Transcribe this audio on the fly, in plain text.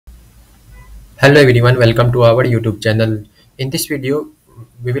Hello everyone, welcome to our YouTube channel. In this video,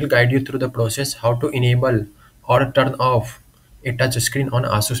 we will guide you through the process how to enable or turn off a touch screen on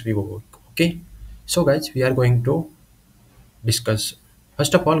ASUS VivoBook. Okay, so guys, we are going to discuss.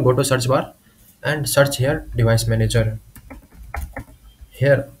 First of all, go to search bar and search here device manager.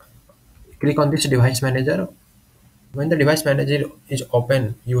 Here, click on this device manager. When the device manager is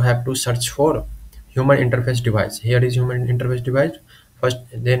open, you have to search for human interface device. Here is human interface device. First,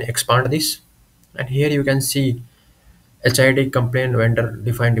 then expand this, and here you can see HID complaint vendor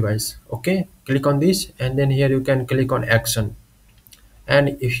defined device. Okay, click on this and then here you can click on action,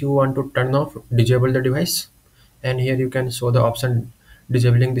 and if you want to turn off, disable the device, and here you can show the option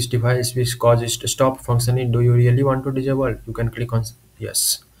disabling this device which causes to stop functioning. Do you really want to disable? You can click on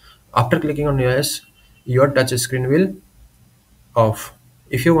yes. After clicking on yes, your touch screen will off.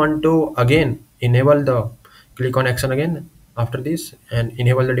 If you want to again enable the, click on action again after this and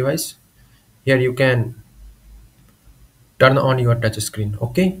enable the device. Here you can turn on your touch screen.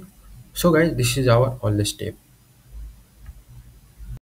 Okay, so guys, this is our all the step.